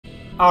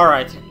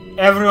Alright,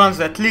 everyone's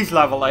at least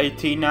level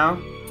 80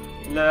 now.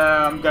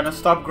 I'm gonna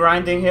stop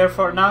grinding here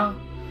for now.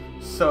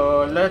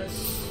 So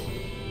let's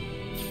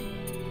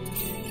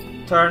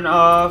turn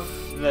off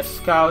the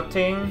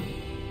scouting.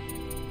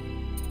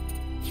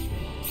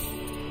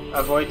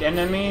 Avoid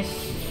enemies.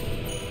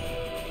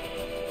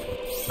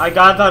 I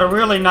got a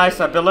really nice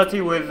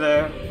ability with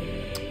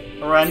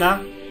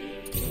Rena.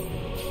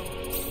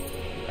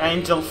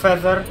 Angel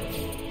Feather,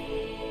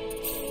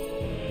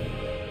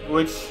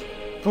 which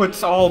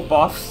puts all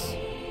buffs.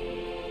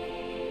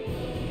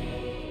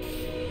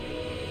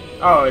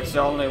 Oh, it's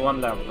only one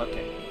level,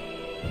 okay.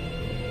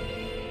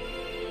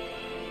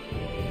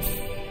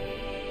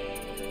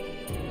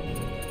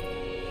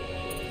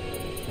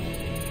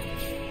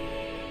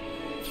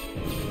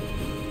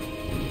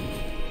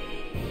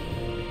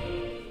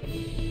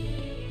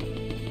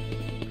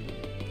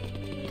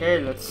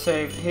 Okay, let's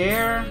save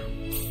here.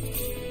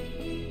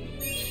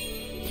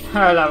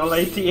 Level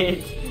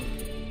 88.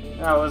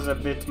 That was a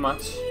bit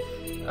much.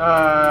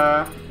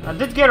 I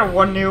did get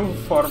one new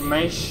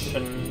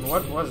formation.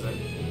 What was it?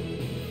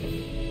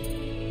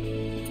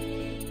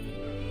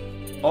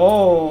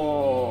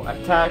 Oh,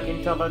 attack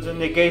intelligence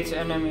negates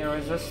enemy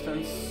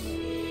resistance.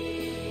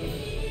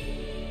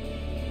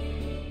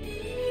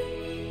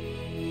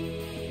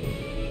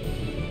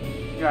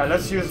 Yeah,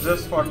 let's use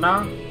this for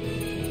now.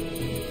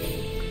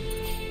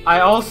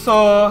 I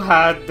also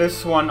had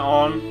this one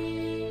on.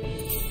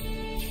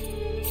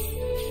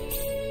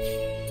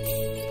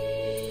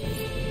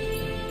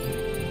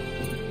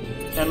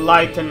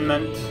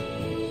 Enlightenment,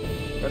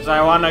 because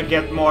I want to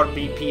get more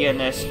BP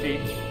and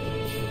SP.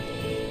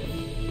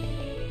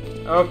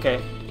 Okay,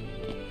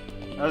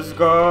 let's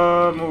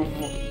go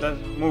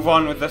move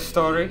on with the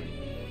story.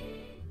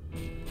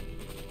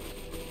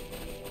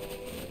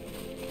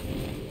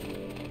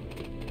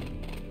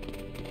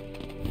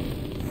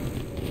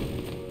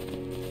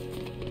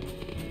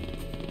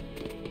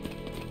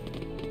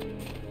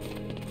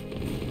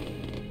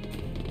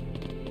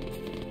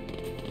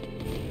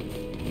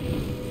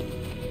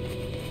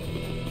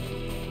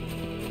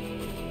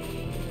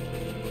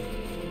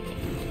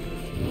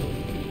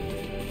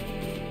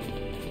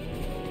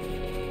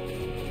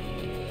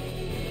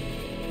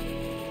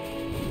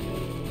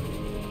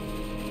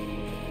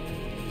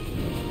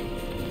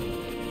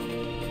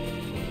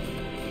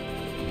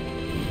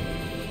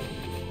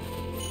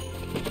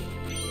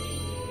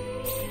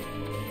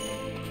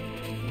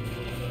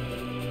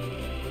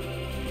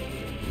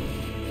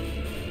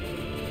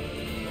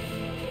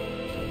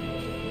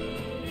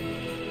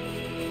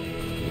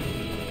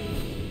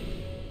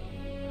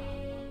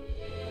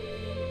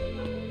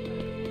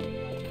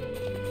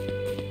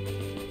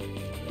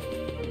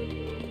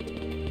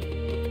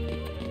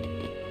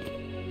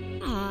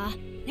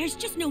 There's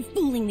just no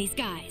fooling these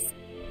guys.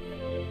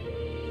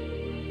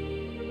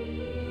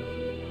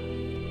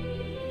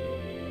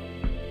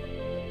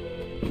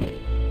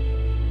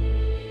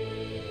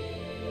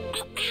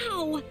 Oh,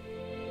 ow!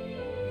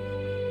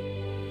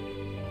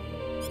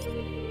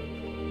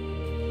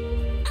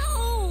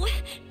 Oh!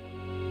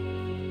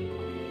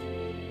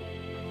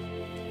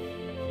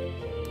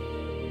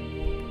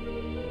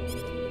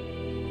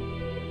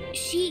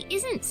 She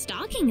isn't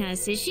stalking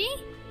us, is she?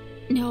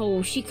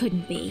 No, she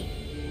couldn't be.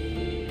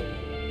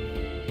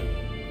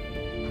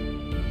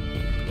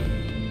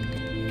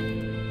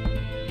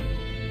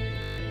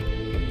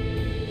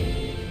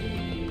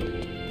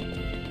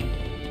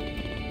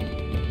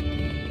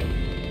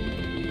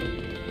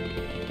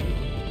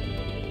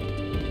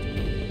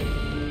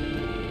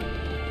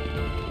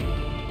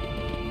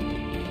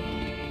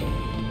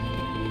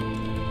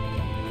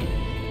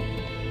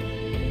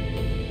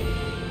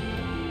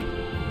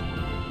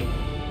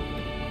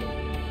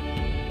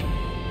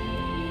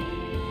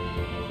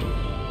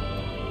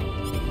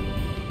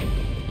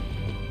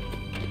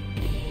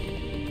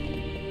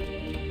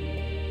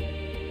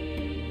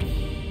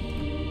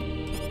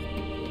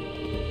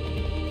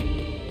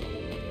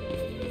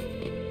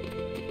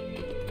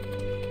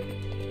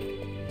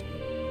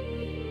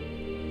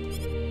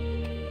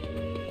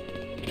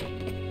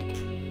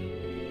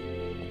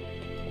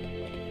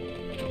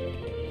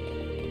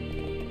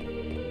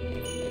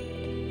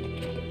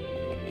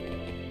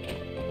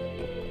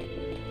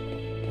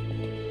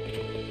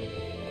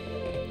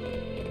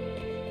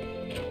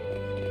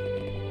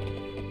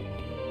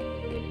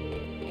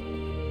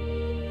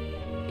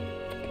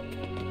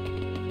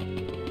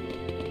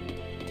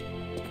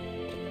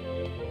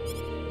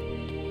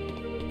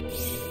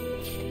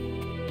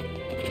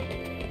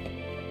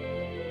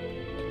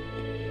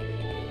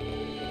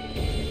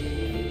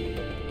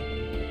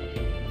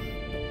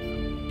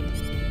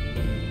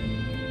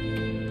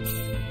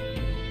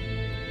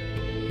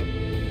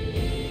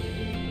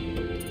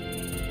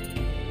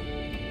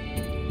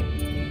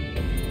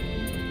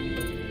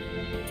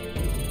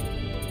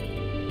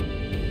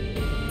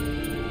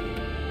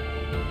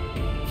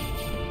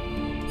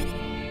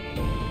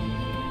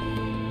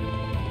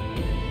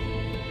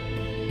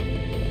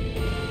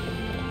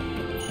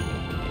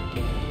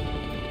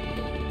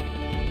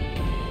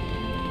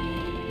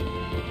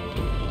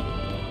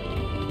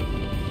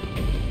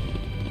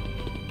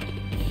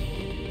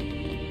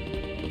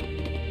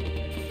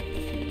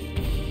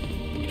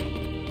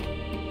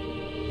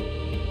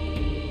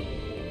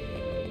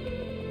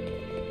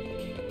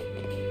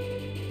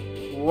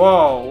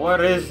 Whoa,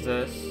 what is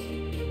this?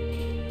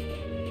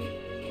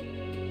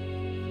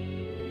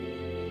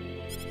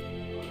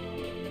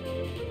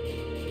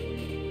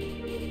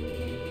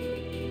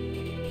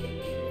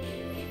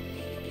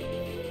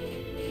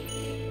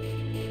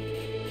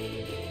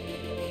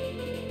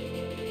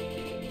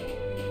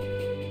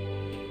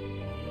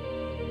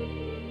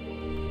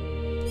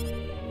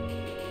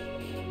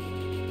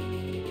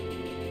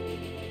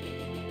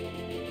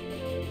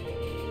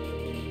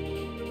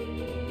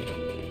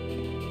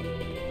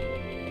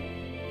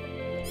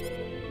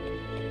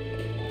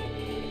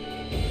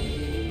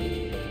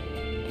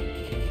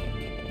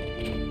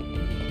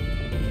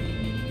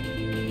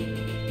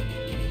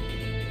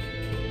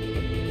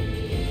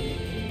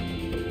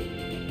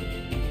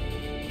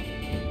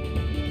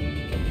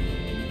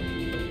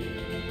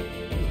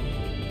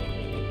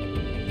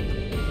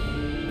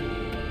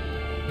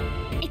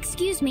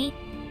 Excuse me,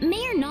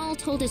 Mayor Null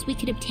told us we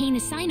could obtain a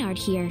Synard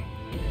here.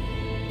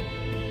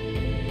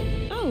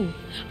 Oh,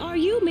 are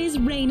you Ms.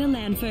 Raina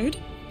Lanford?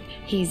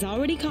 He's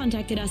already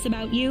contacted us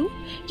about you.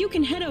 You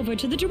can head over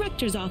to the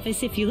director's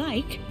office if you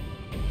like.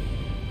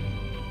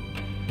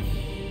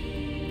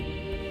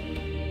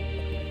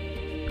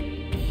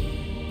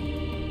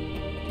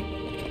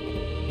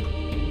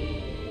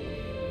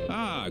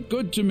 Ah,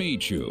 good to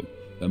meet you.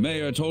 The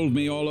mayor told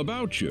me all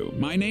about you.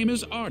 My name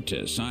is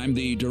Artis. I'm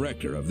the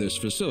director of this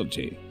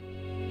facility.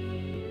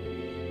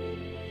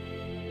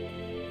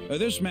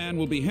 This man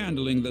will be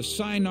handling the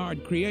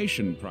Synard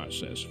creation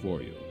process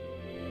for you.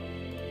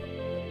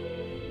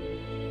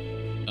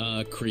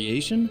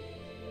 Creation?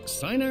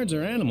 Synards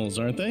are animals,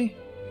 aren't they?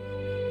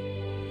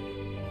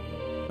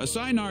 A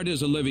Synard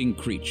is a living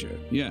creature,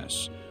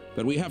 yes,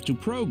 but we have to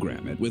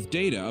program it with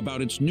data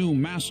about its new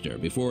master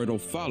before it'll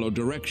follow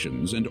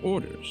directions and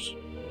orders.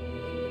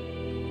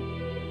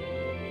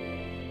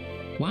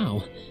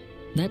 Wow,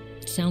 that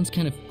sounds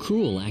kind of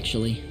cruel,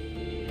 actually.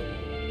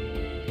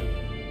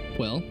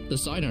 Well, the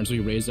Synards we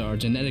raise are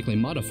genetically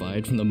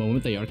modified from the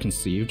moment they are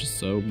conceived,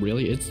 so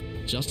really it's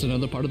just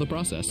another part of the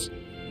process.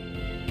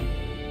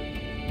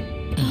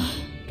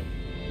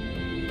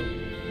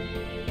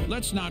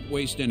 Let's not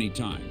waste any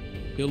time.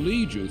 He'll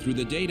lead you through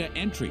the data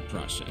entry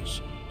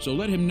process, so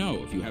let him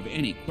know if you have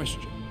any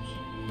questions.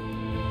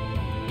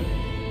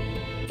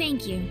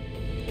 Thank you.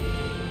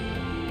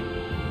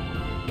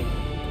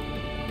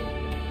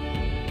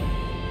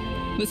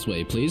 This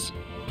way, please.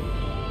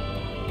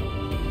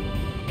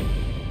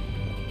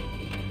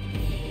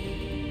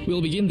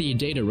 We'll begin the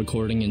data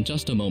recording in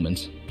just a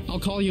moment. I'll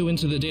call you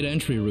into the data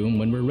entry room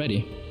when we're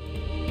ready.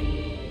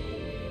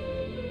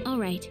 All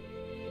right.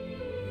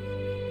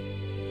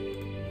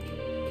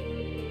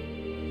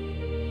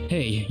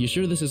 Hey, you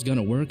sure this is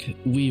gonna work?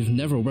 We've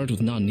never worked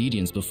with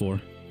non-Nedians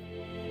before.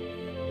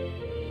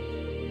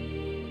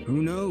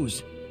 Who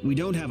knows? We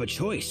don't have a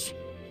choice.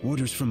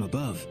 Orders from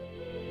above.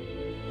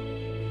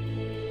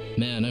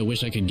 Man, I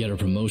wish I could get a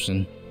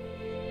promotion.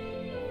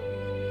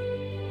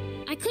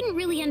 I couldn't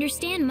really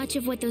understand much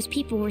of what those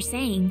people were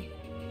saying.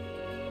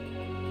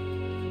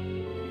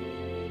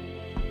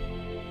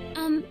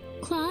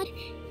 Claude,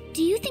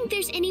 do you think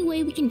there's any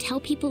way we can tell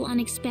people on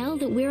Expel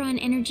that we're on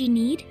energy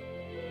need?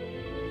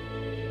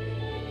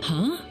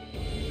 Huh?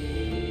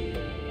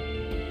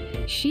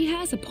 She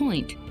has a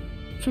point.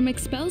 From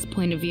Expel's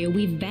point of view,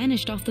 we've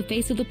vanished off the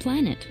face of the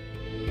planet.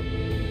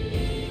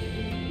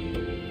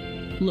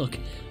 Look,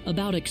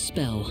 about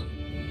Expel.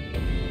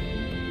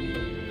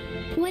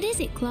 What is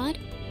it, Claude?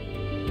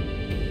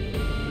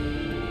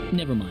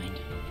 Never mind.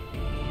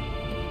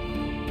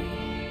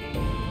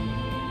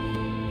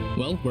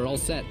 Well, we're all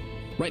set.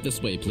 Right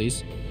this way,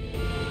 please.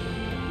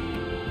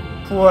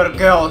 Poor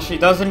girl, she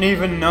doesn't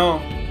even know.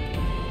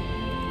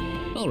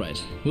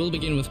 Alright, we'll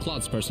begin with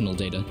Claude's personal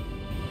data.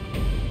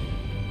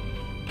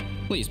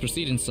 Please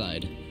proceed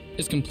inside.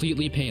 It's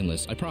completely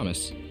painless, I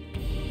promise.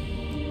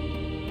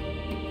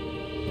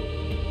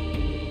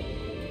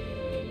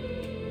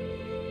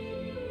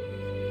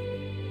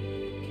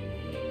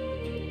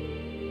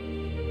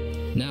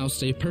 Now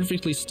stay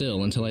perfectly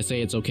still until I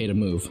say it's okay to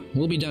move.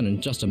 We'll be done in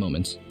just a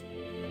moment.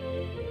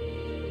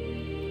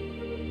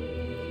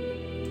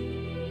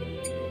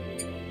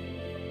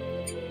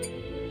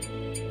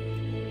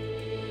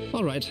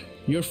 Alright,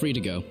 you're free to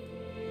go.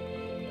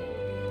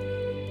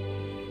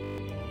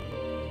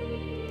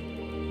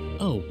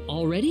 Oh,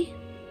 already?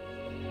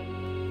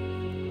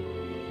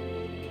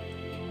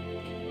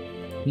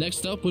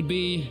 Next up would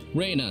be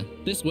Raina.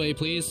 This way,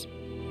 please.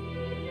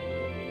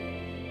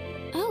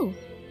 Oh,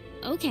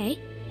 okay.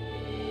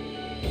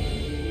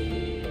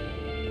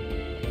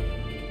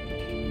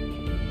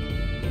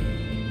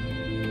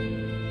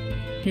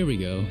 Here we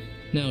go.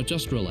 Now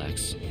just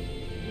relax.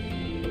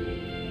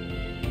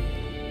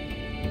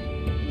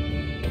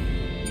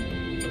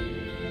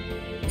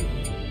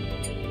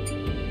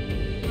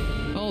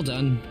 All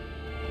done.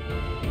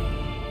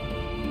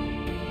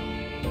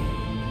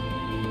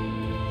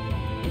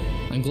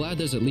 I'm glad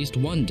there's at least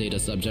one data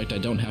subject I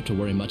don't have to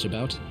worry much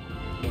about.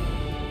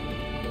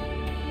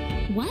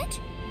 What?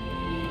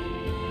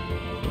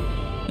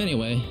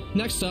 Anyway,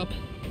 next up.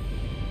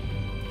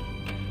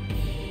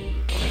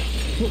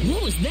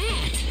 What was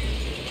that?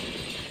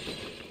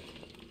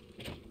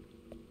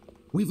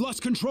 We've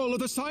lost control of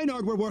the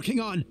Synard we're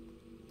working on.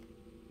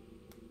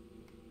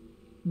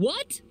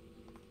 What?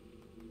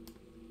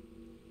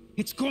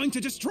 It's going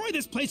to destroy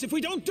this place if we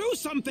don't do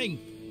something!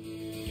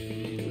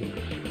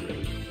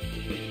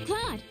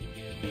 Claude,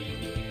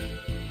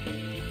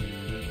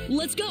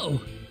 Let's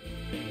go!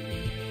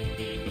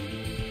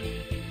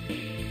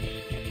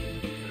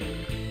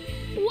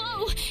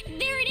 whoa,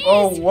 there it is!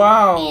 Oh,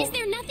 wow. Is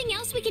there nothing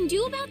else we can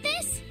do about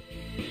this?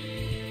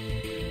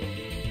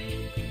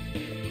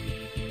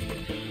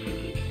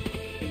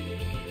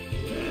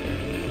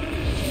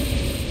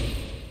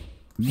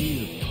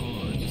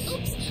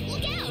 Oops,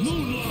 look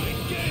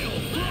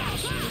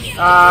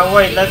out!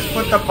 Wait, let's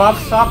put the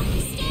buffs up.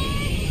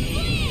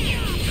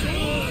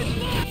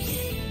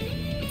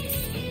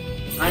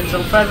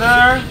 Angel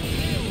Feather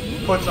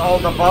puts all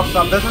the buffs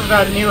up. This is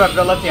a new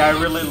ability I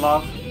really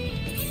love.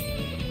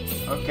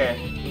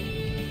 Okay.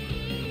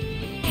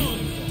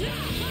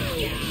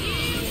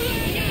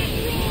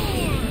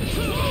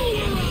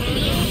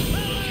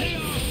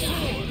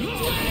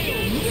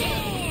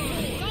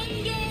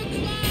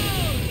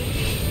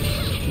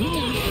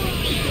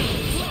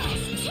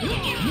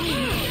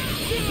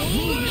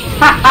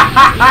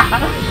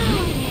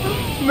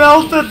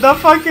 Melted the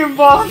fucking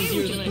boss.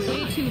 Way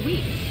too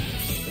weak.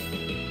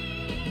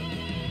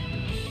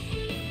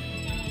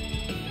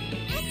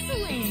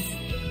 Excellent!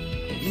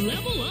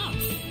 Level up!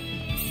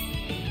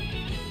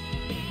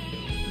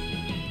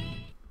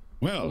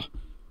 Well,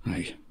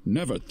 I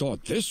never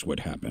thought this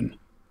would happen.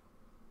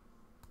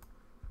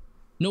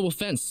 No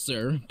offense,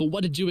 sir, but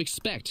what did you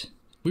expect?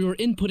 We were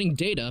inputting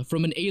data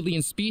from an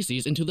alien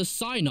species into the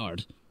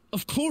Synard.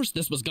 Of course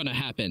this was gonna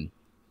happen.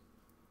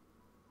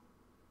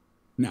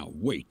 Now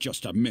wait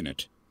just a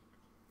minute.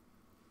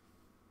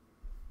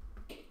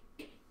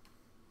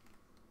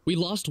 We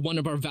lost one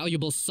of our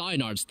valuable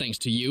Synards thanks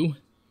to you.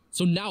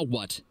 So now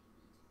what?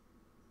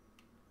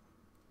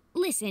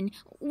 Listen,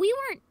 we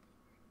weren't...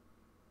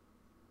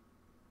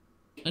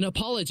 An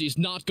apology's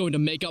not going to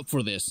make up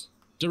for this.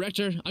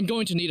 Director, I'm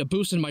going to need a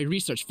boost in my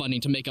research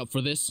funding to make up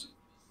for this.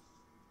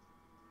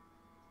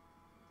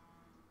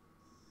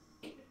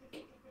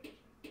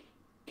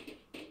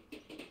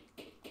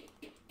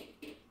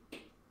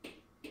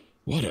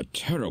 What a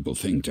terrible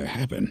thing to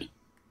happen.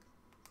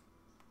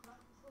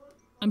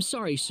 I'm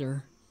sorry,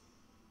 sir.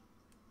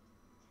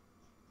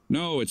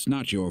 No, it's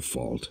not your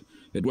fault.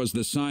 It was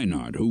the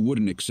Synard who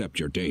wouldn't accept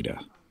your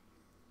data.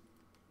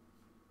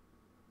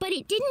 But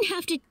it didn't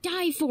have to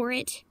die for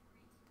it.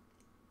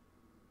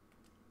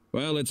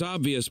 Well, it's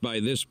obvious by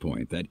this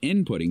point that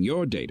inputting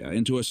your data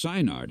into a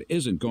Synard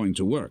isn't going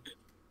to work.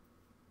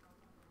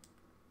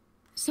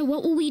 So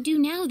what will we do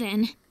now,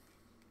 then?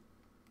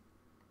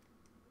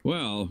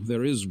 Well,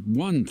 there is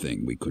one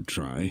thing we could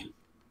try.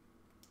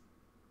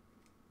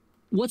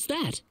 What's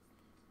that?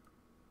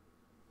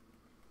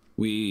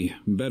 We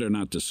better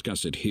not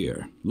discuss it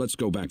here. Let's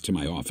go back to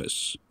my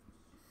office.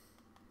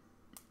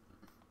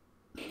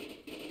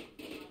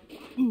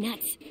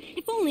 Nuts.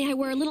 If only I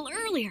were a little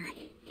earlier.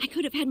 I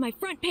could have had my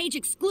front page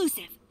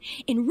exclusive.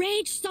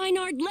 Enraged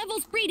Synard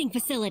Levels Breeding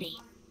Facility.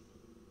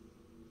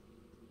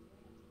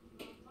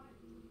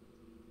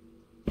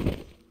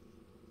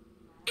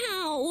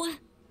 Ow!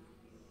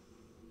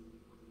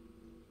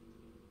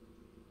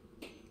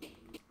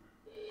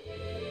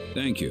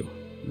 Thank you.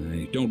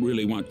 I don't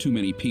really want too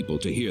many people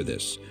to hear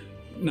this.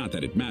 Not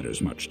that it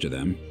matters much to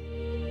them.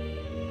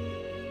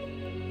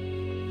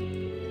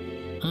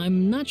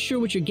 I'm not sure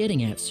what you're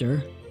getting at,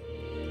 sir.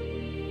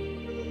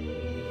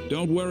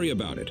 Don't worry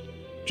about it.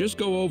 Just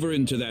go over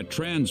into that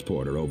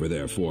transporter over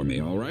there for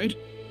me, all right?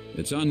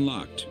 It's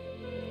unlocked.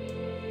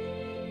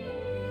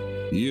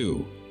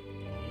 You.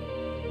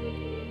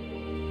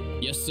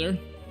 Yes, sir?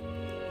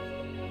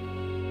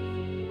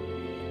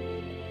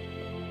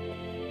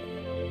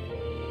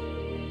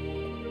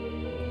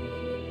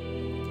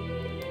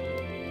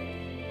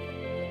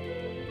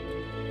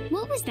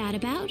 What was that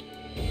about?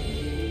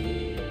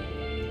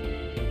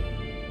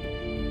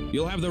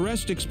 You'll have the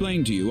rest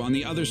explained to you on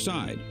the other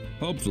side.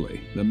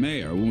 Hopefully, the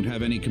mayor won't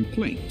have any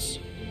complaints.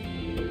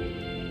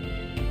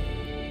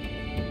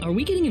 Are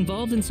we getting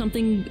involved in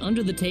something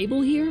under the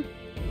table here?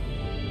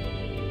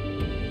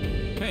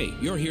 Hey,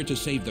 you're here to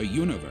save the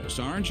universe,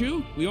 aren't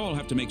you? We all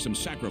have to make some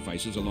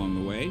sacrifices along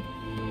the way.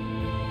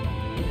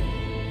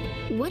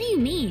 What do you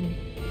mean?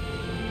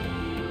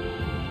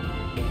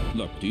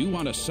 Look, do you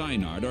want a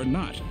Synard or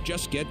not?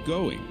 Just get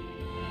going.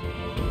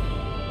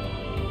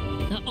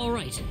 All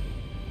right.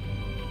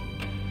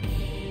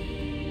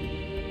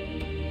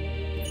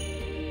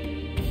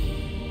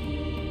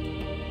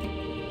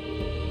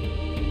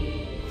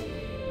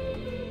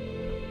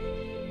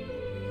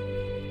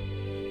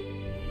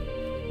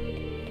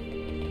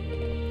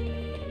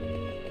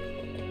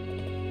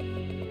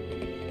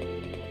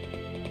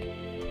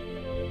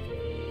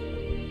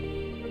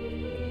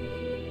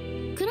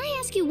 Could I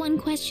ask you one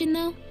question,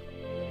 though?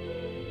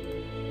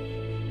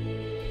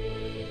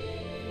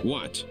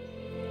 What?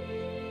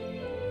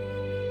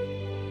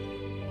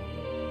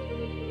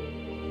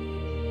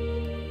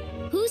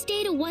 Whose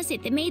data was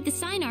it that made the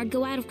Synard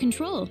go out of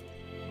control?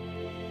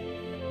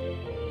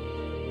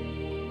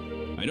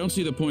 I don't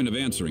see the point of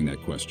answering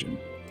that question.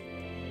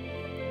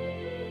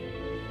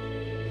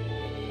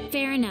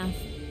 Fair enough.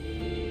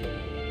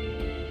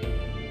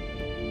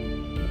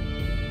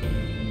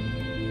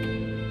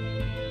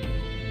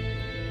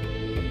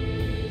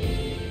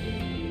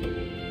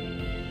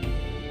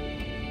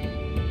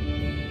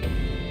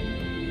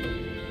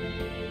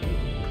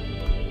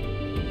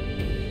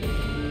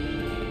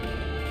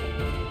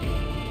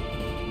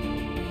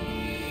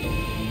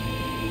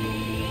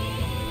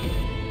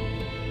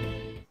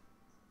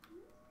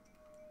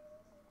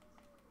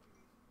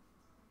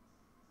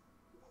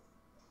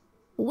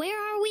 Where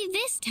are we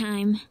this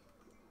time?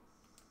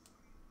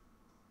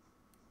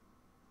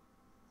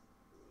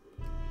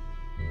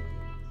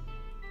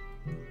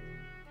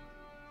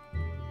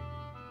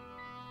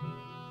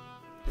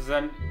 Is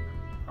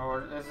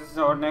this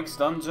our next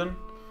dungeon?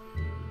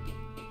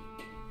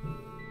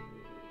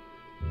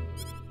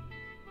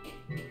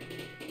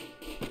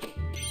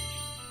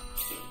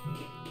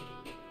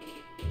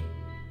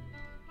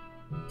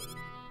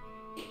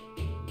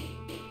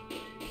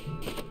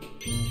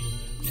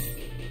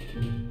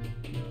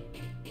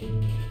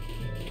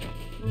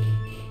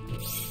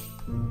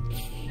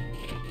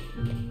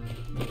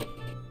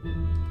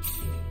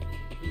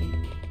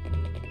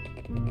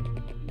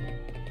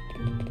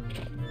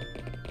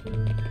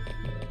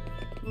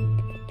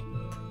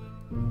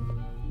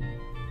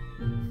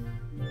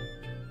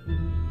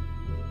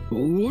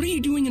 What are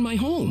you doing in my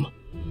home?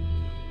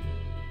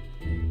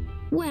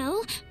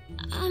 Well,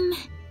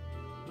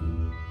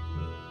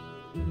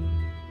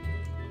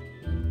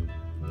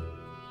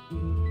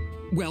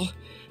 Well,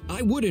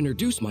 I would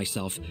introduce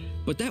myself,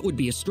 but that would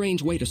be a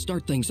strange way to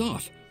start things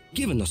off,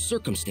 given the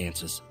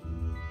circumstances.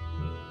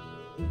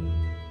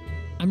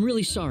 I'm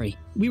really sorry.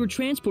 We were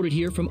transported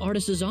here from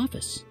Artis's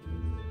office.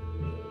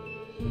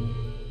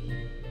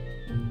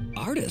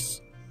 Artis?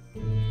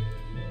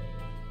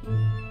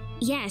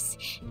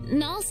 yes.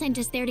 Null sent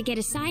us there to get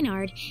a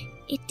Synard.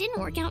 It didn't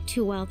work out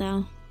too well,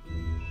 though.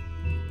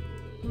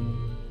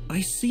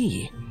 I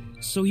see.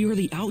 So you're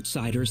the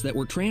outsiders that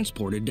were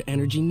transported to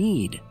Energy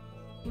Need.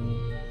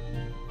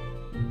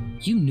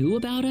 You knew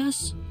about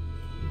us?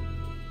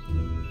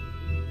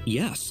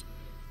 Yes.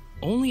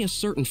 Only a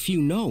certain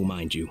few know,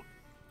 mind you.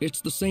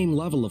 It's the same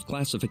level of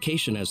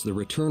classification as the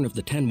Return of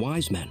the 10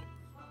 Wise Men.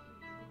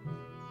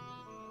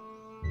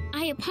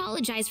 I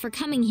apologize for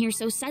coming here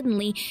so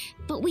suddenly,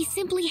 but we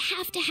simply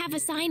have to have a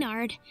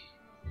Synard.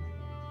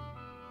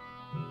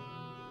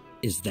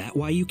 Is that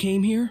why you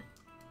came here?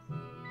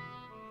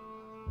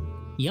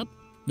 Yep.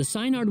 The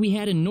Synard we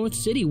had in North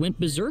City went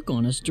berserk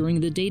on us during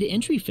the data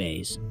entry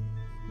phase.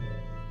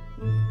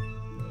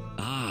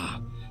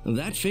 Ah,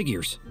 that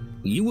figures.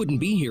 You wouldn't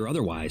be here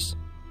otherwise.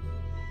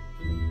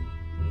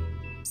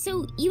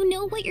 So, you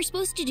know what you're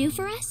supposed to do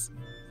for us?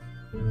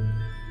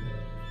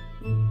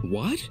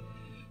 What?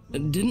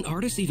 Didn't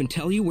Artis even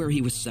tell you where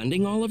he was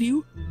sending all of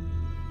you?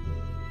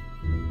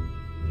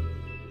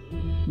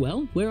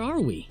 Well, where are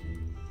we?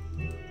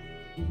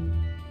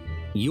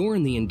 You're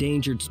in the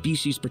Endangered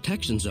Species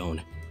Protection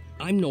Zone.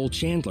 I'm Noel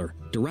Chandler,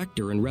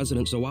 Director and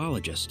Resident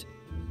Zoologist.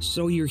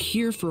 So you're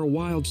here for a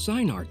wild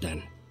Synard,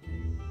 then?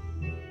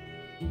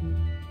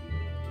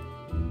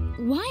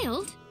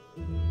 Wild?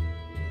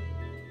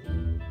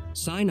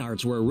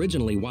 Synards were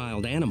originally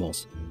wild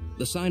animals.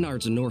 The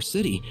Synards in North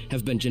City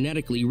have been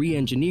genetically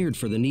re-engineered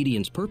for the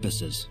Needians'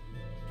 purposes.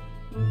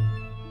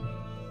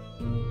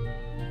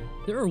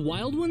 There are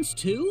wild ones,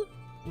 too?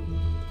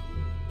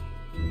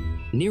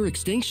 Near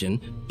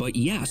extinction, but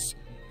yes.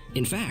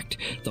 In fact,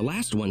 the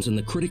last one's in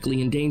the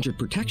Critically Endangered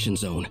Protection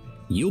Zone.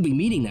 You'll be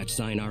meeting that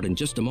Synard in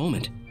just a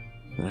moment.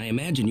 I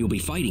imagine you'll be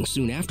fighting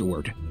soon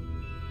afterward.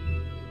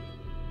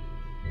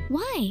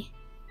 Why?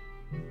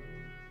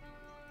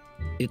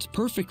 It's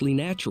perfectly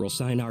natural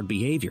Synard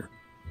behavior.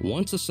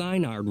 Once a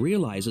Synard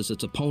realizes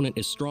its opponent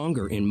is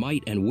stronger in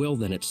might and will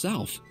than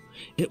itself,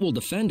 it will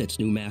defend its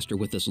new master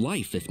with its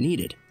life if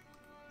needed.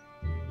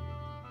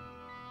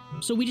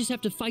 So we just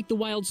have to fight the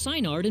wild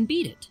Synard and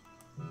beat it.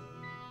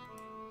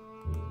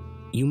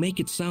 You make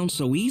it sound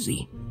so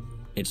easy.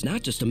 It's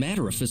not just a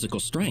matter of physical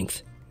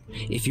strength.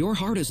 If your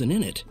heart isn't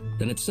in it,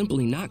 then it's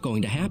simply not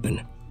going to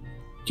happen.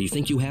 Do you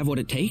think you have what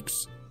it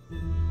takes?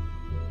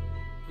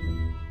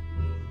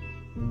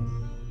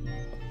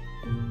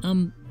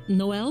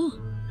 Noel?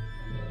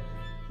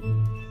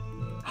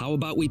 How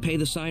about we pay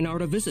the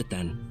Synard a visit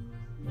then?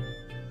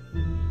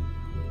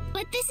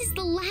 But this is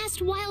the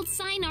last wild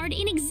Synard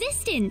in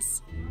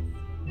existence!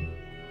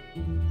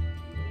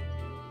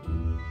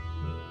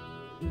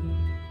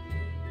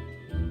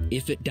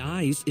 If it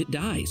dies, it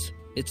dies.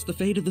 It's the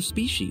fate of the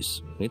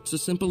species. It's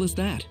as simple as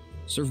that.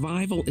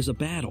 Survival is a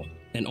battle,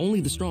 and only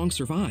the strong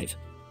survive.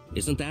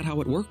 Isn't that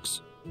how it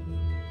works?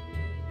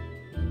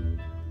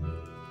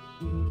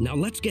 Now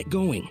let's get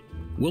going.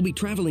 We'll be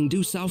traveling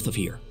due south of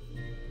here.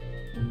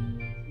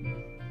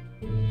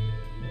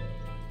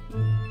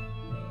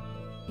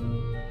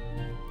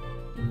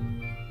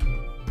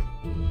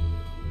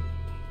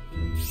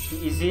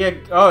 Is he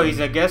a... Oh, he's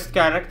a guest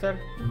character?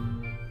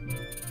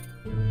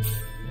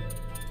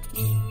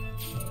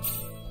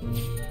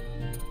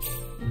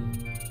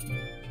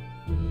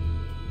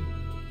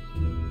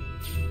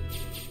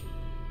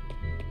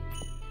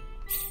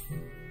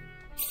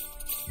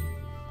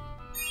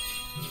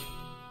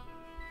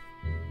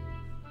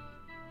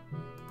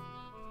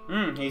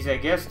 He's a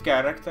guest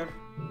character.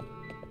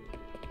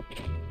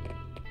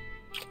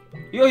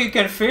 Yo, you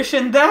can fish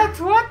in that?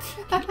 What?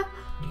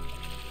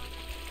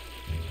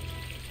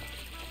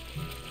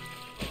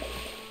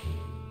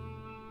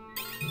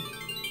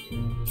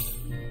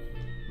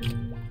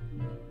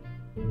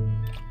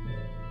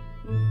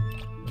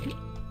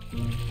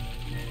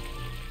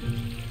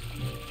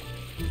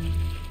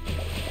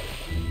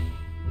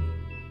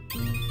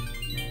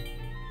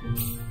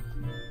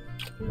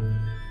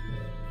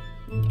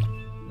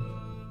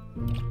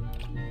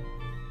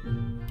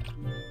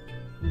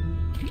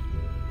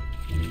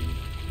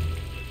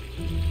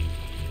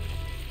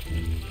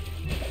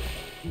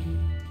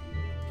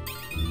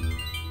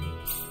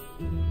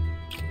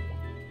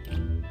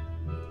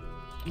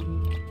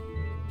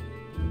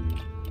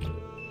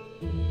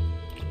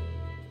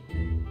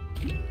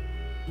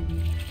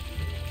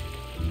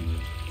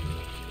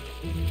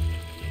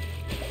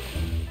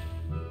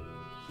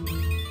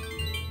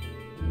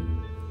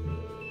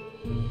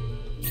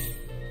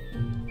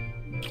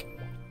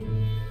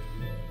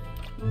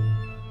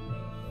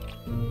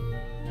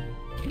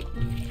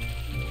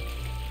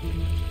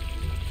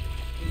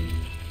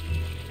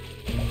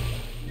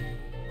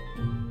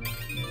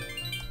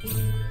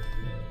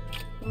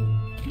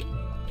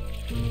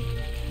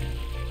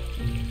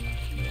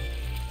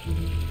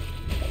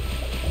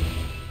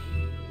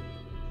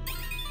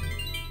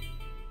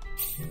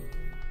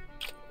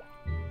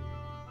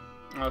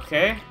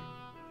 Okay.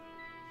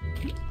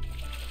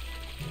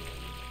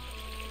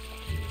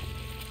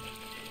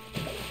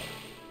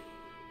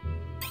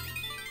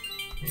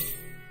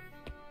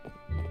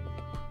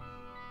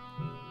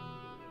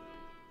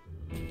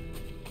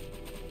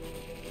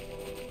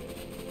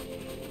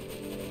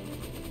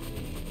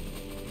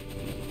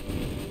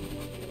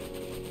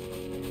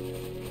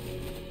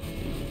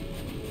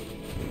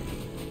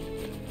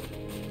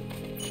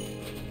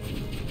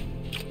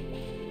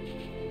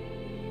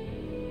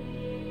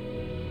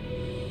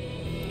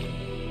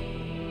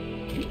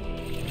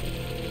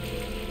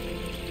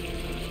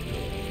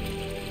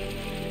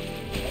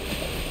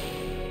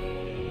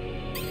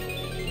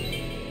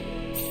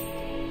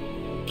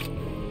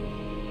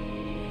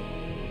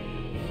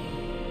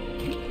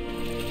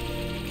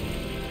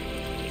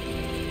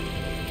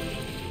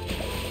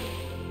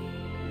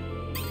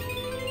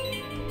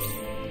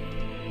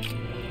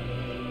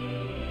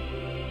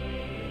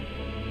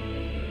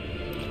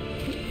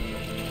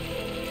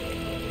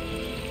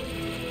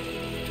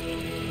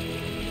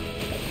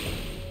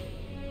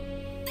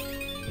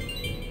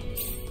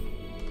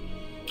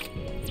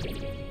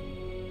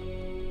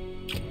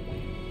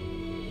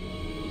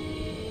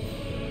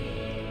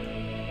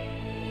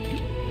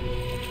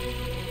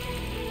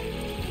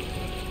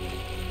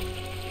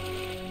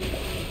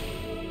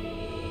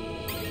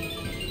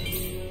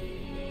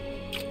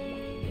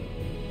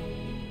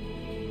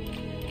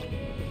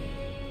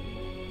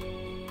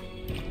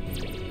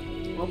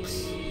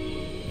 Oops.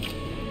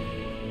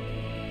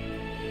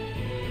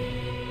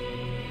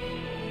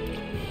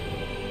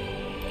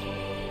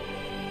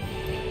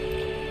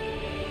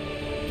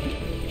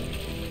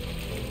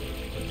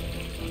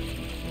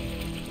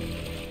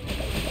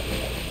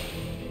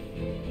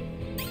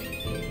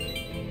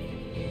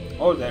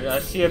 Oh, there, I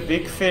see a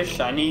big fish.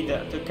 I need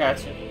to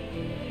catch it.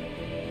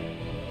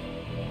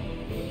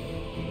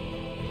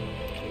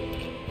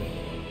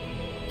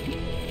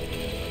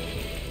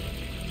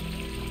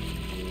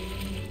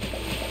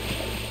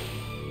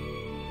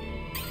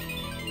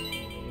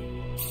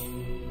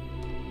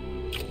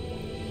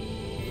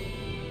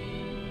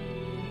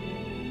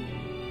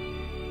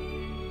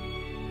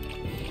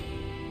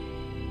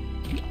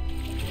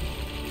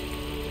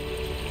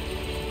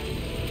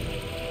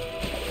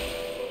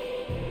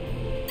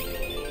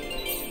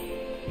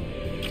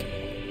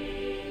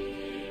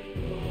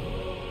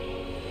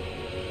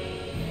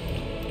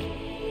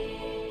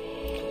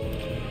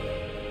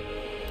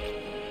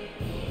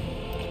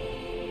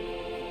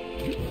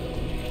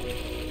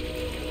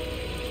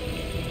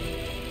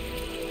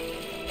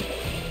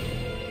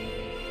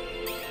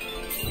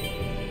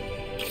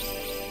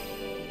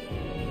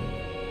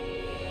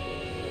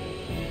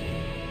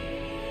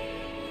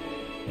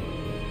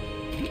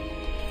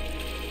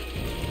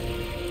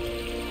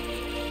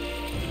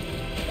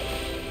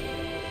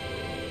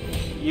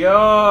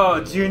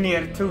 Yo,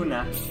 Junior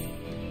Tuna.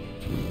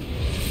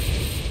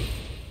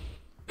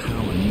 How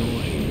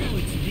annoying. Oh,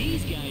 it's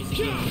these guys.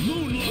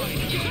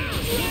 Moonlight!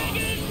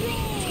 Dragon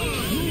Roar!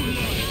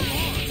 Moonlight!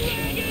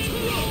 Dragon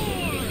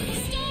Roar!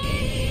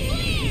 Storm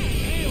Flare!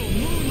 Hail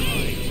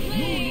Moonlight!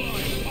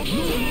 Moonlight!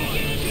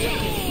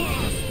 Dragon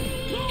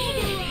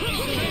Roar!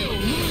 Hail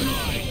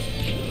Moonlight!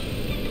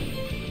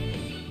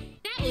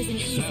 That was an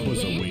easy That was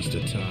a win. waste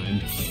of time.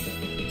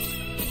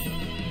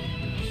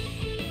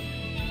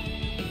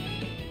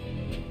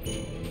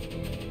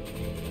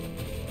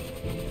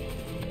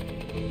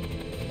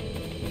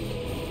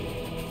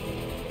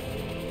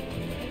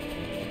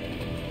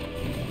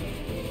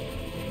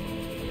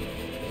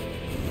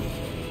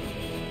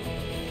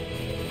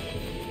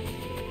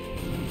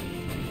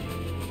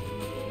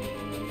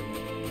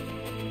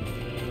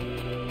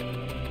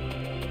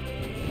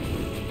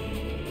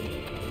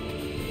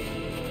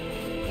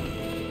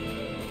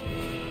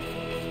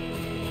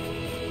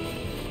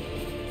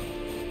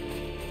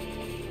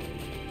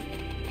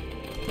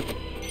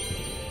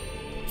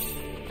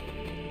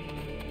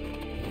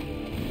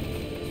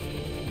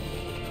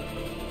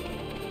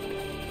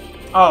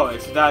 Oh,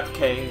 it's that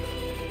cave.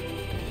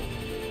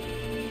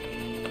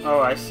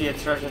 Oh, I see a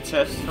treasure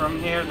chest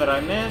from here that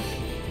I missed.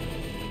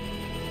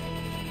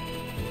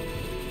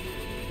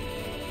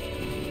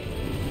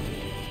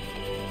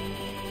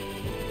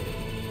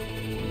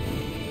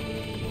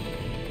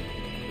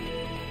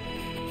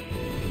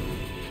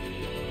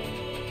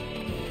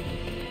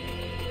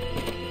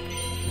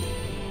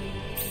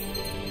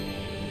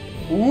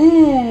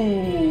 Ooh.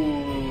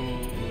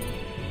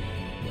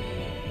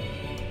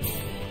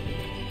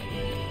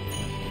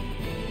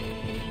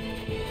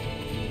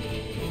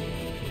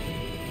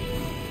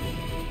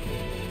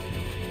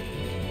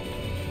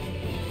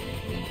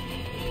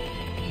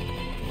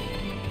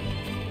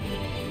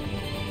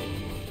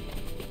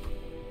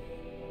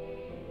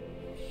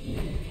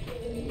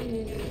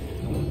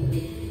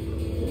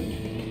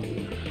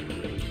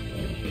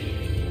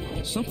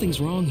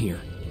 Something's wrong here.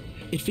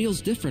 It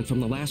feels different from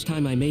the last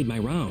time I made my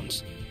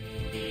rounds.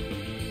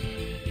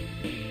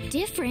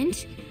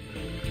 Different?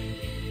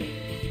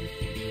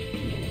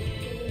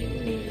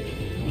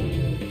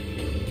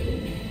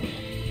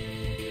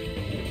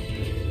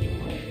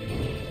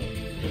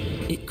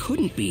 It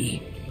couldn't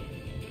be.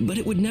 But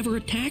it would never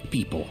attack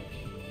people.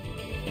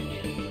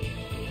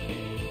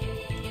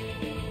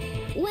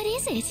 What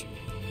is it?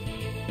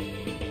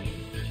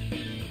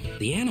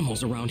 The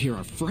animals around here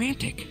are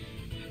frantic.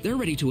 They're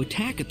ready to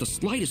attack at the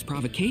slightest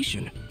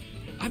provocation.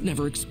 I've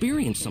never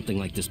experienced something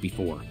like this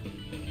before.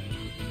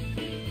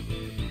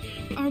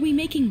 Are we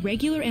making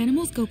regular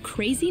animals go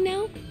crazy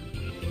now?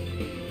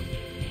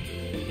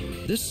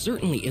 This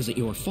certainly isn't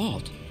your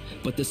fault,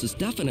 but this is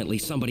definitely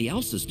somebody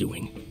else's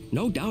doing.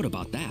 No doubt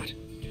about that.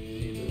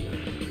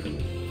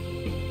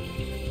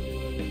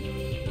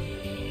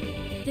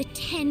 The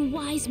 10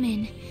 Wise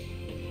Men.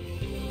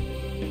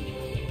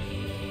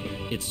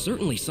 It's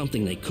certainly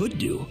something they could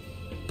do,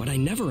 but I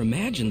never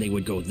imagined they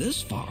would go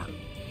this far.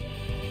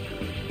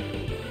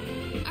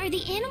 Are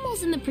the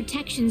animals in the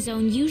protection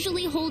zone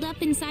usually holed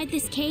up inside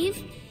this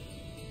cave?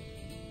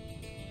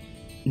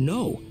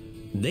 No,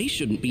 they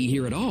shouldn't be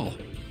here at all.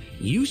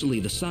 Usually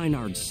the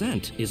Synard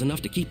scent is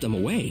enough to keep them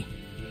away.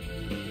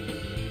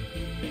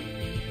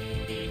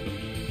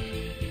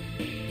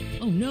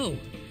 Oh no!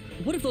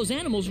 What if those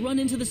animals run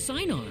into the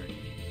Synard?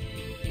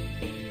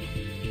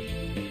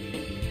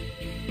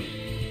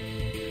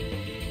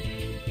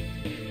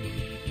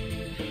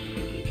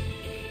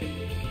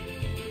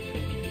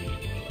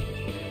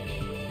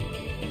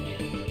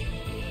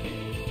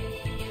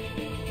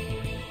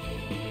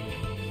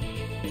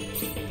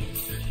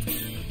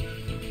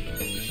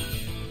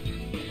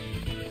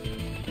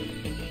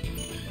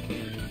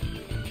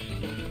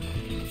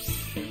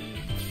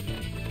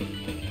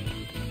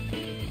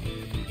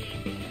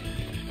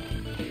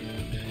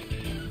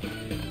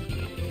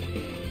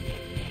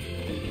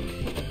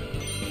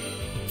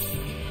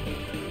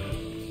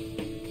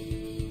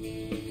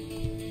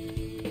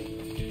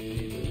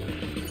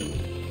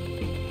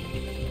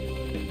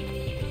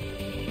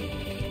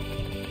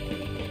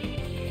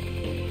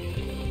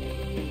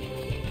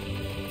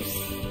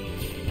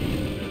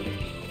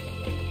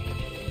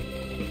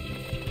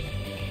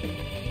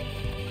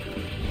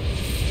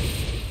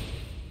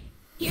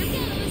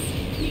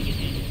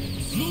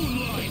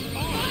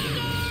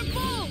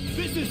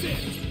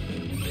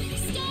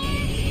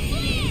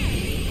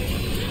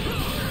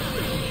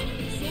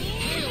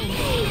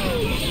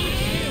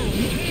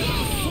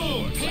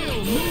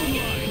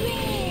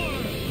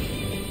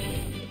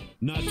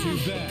 Not too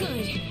bad.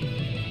 Good.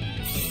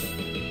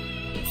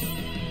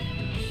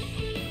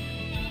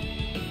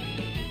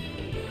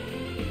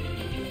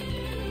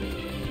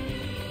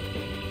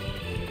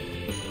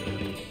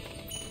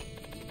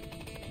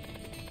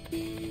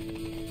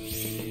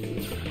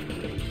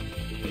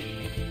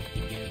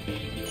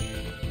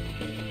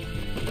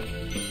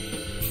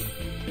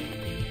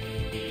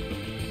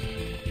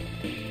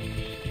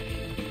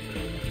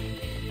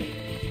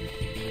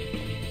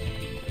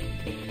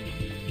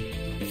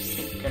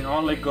 You can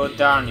only go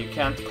down, you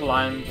can't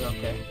climb.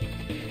 Okay.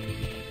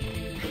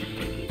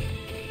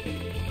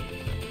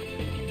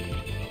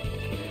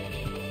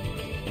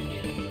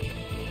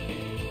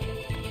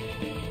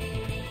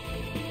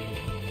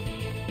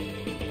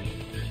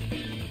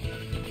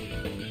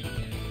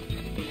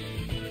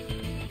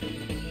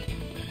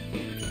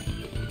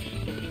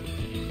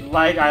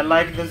 I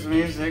like this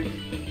music.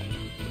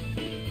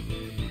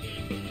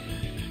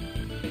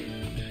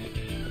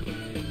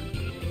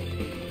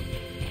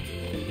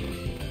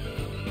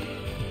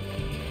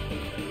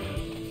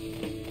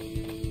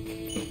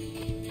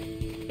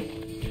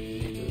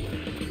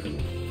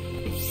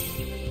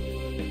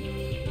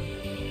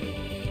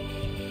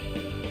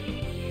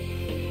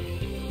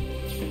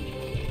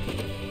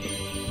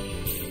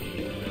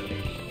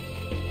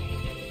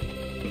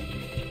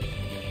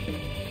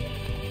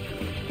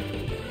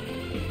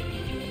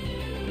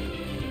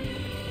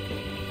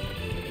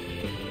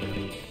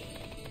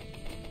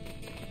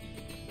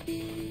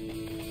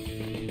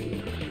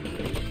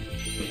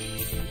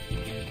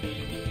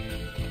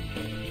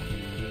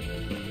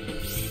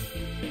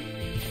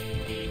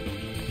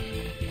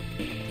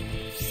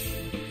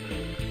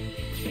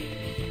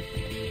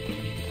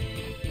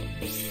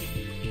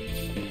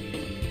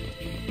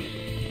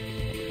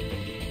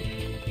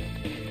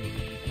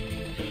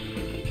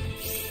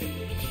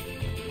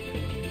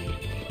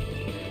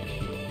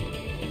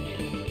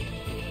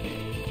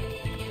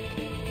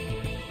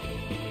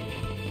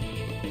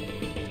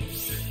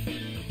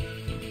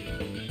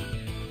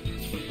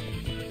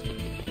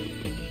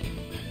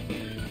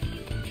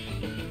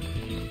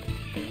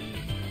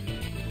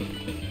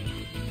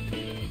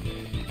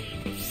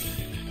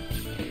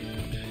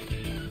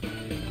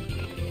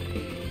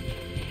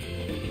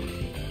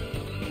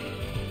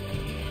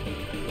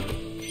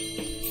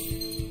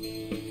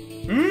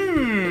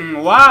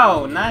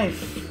 Wow, nice.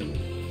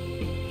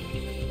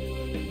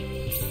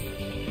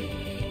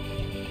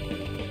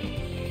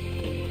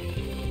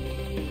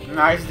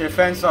 Nice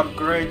defense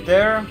upgrade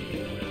there.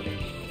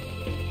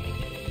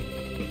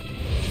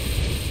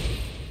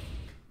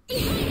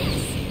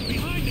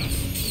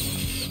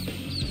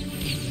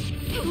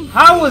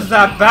 How was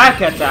that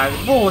back attack?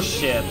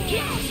 Bullshit.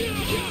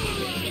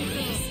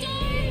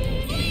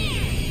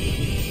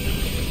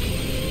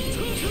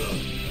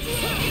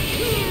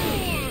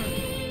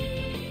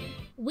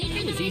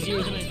 That was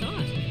easier than I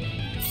thought.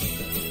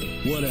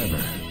 Whatever.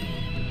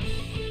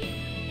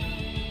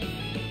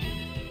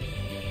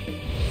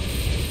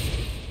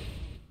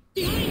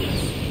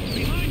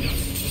 Behind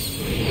us!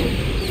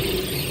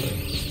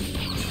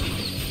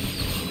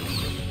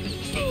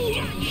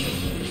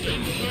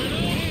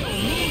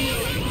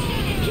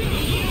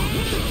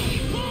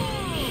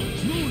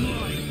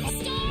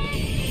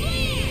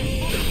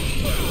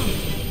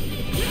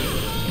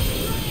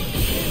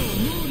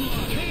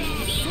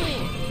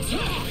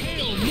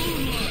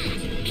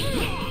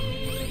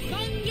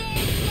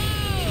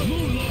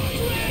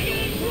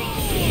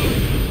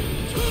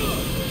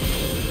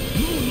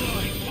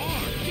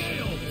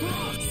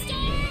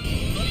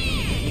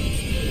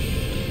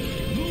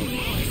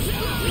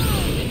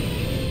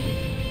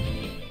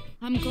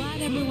 I'm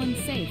glad everyone's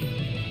safe.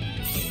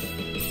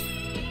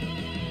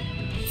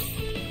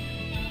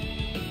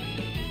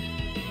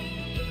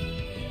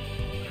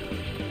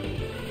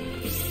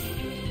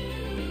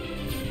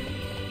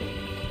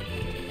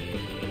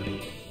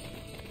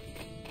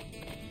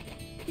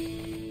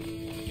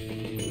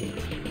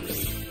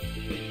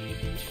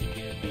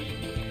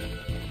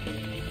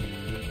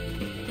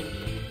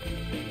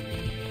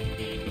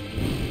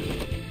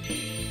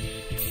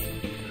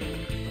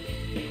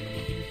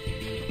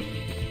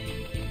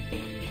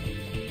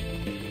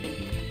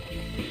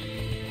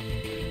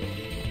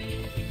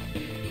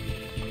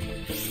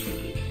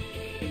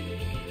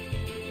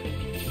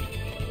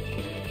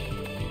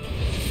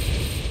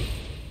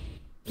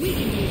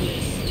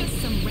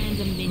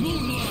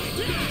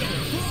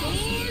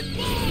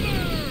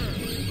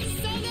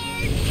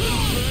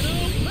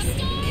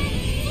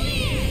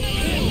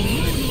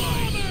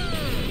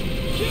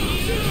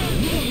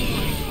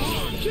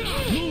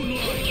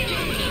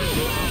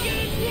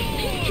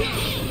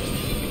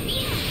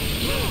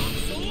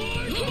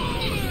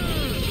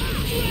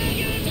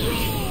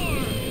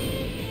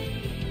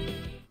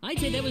 I'd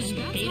say that was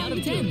 8 out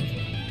of 10.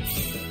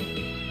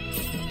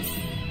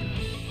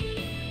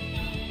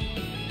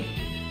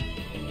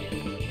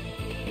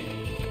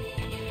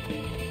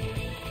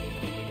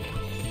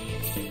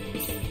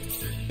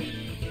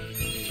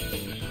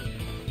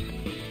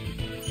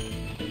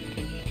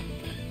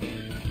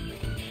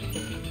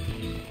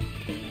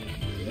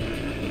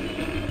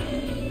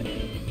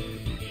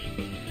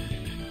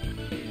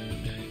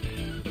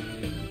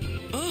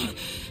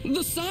 The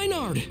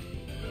Synard!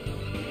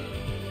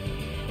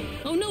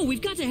 Oh no,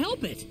 we've got to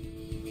help it!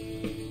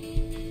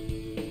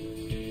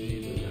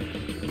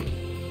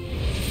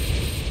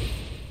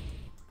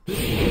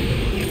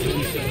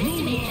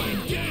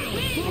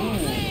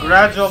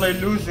 Gradually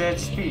lose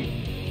HP.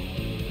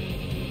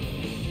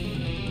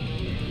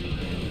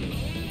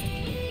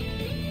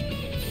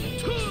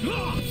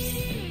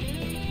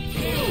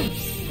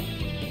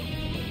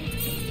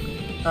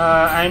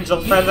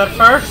 Angel Feather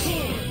first.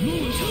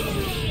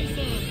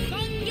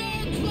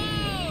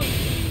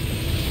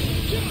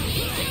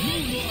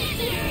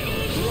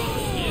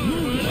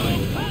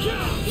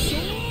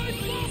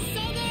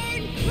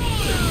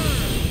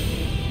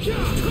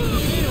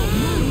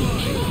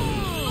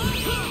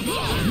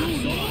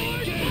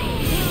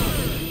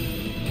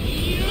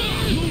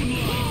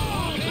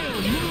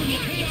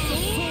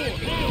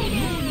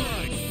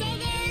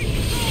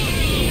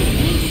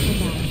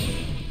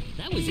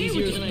 That was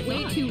easier than I thought.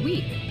 Way too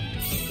weak.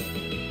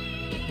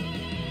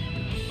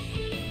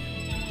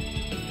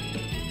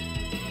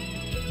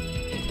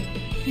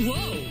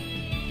 Whoa!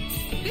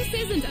 This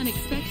isn't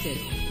unexpected.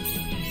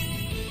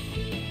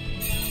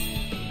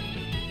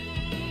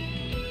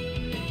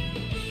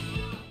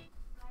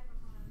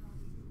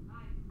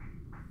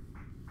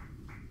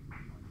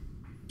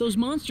 Those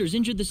monsters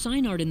injured the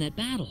Synard in that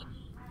battle.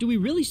 Do we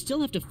really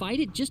still have to fight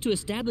it just to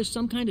establish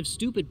some kind of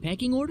stupid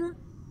pecking order?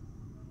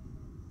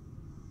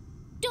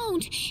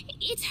 Don't!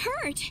 It's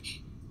hurt!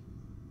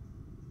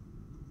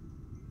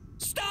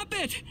 Stop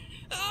it!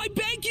 I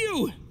beg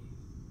you!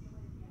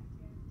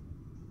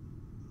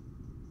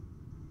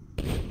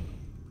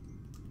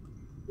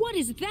 What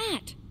is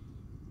that?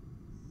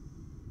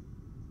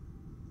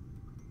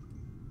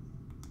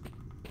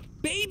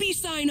 Baby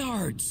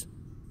Synards!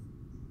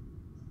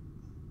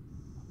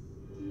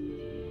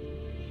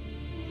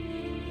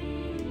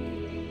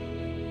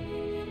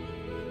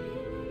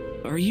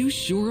 Are you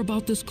sure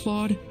about this,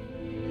 Claude?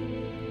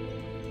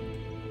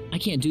 I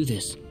can't do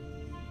this.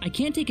 I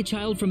can't take a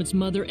child from its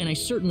mother, and I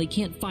certainly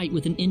can't fight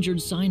with an injured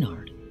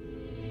Synard.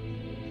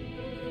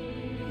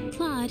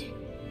 Claude.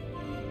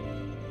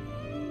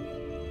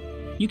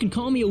 You can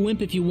call me a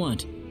wimp if you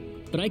want,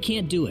 but I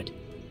can't do it.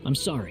 I'm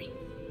sorry.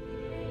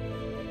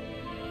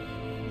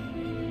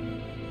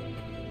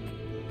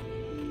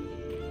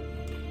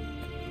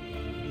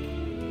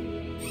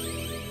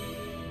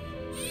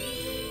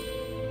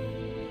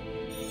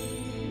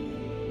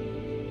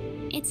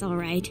 It's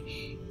alright.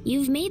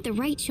 You've made the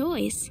right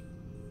choice.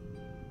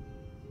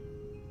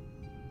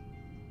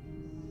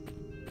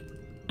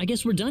 I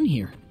guess we're done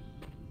here.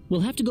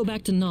 We'll have to go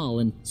back to Null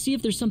and see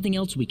if there's something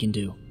else we can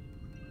do.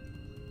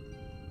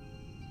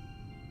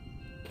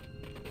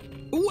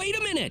 Wait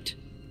a minute!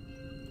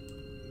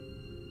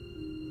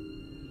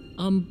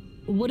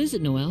 What is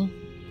it, Noel?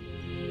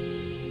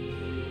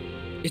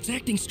 It's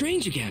acting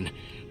strange again.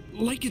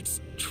 Like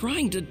it's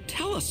trying to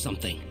tell us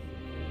something.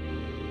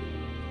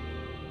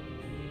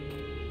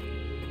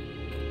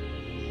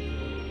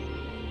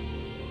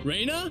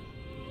 Reyna?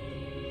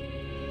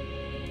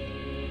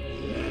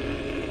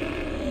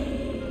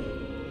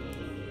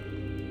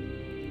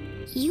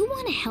 You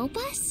want to help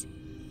us?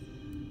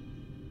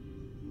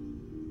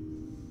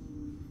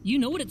 You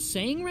know what it's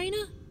saying,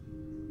 Reyna?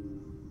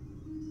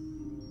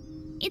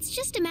 It's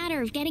just a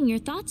matter of getting your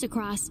thoughts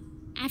across.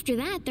 After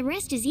that, the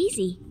rest is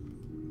easy.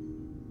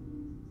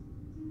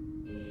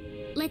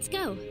 Let's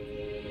go.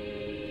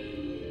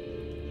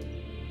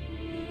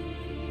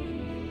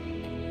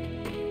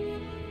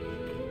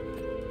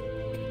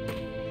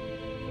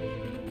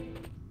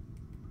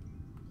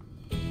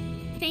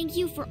 Thank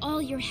you for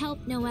all your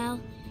help, Noel.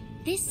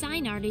 This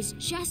sign art is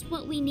just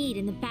what we need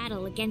in the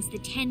battle against the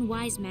 10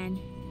 wise men.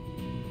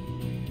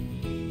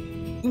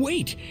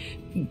 Wait!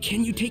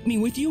 Can you take me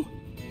with you?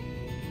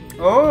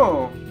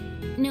 Oh!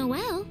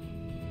 Noel?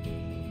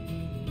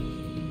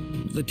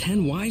 The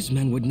 10 wise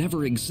men would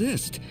never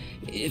exist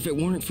if it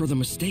weren't for the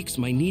mistakes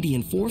my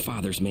Needian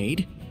forefathers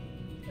made.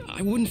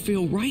 I wouldn't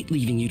feel right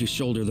leaving you to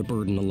shoulder the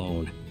burden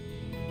alone.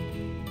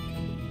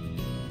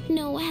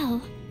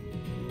 Noel.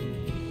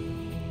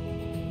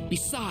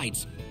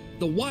 Besides,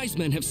 the wise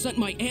men have sent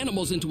my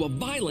animals into a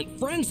violent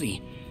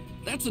frenzy.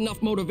 That's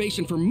enough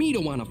motivation for me to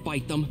want to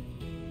fight them.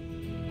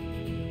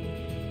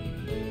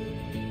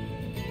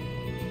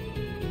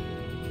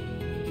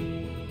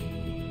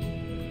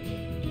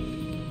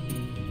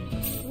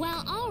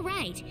 Well, all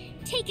right.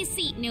 Take a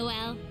seat,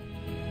 Noel.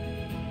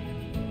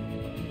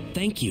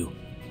 Thank you.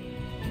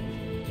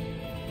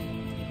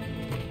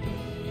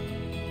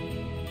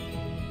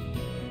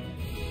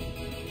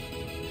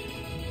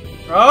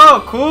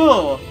 Oh,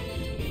 cool!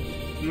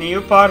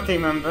 New party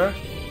member.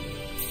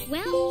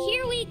 Well,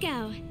 here we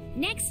go.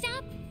 Next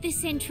up, the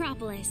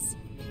Centropolis.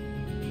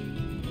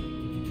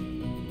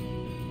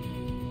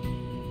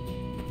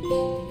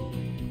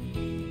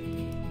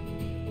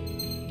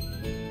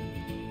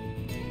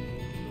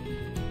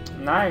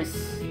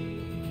 Nice.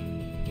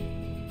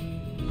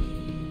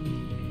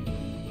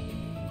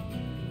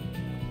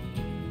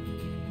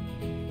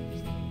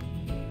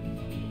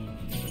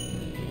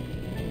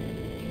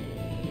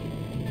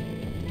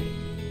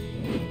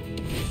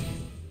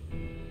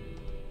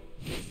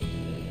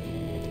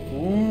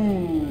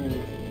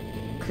 Ooh,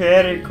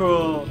 very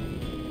cool.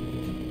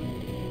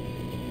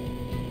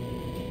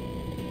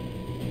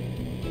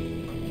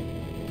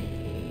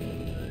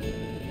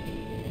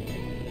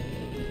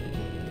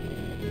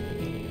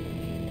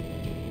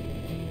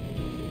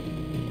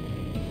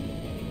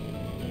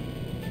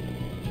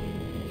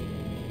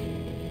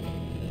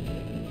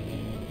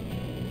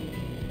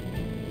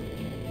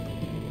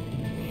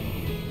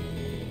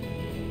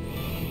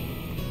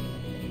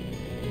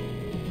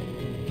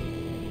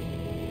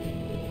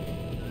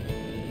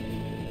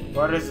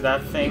 What is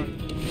that thing?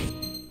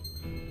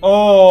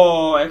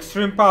 Oh,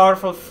 extreme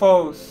powerful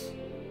foes.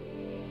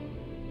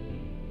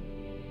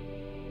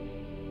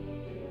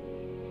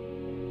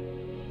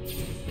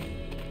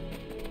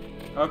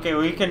 Okay,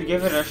 we can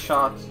give it a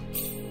shot.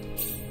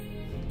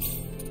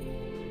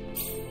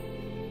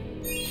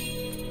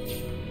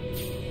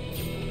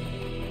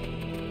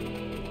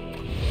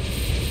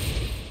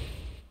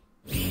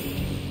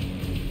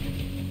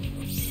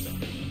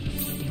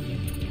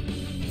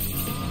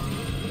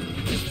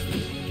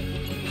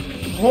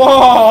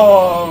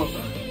 Whoa!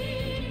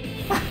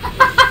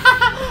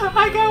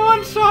 I got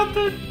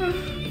one-shotted!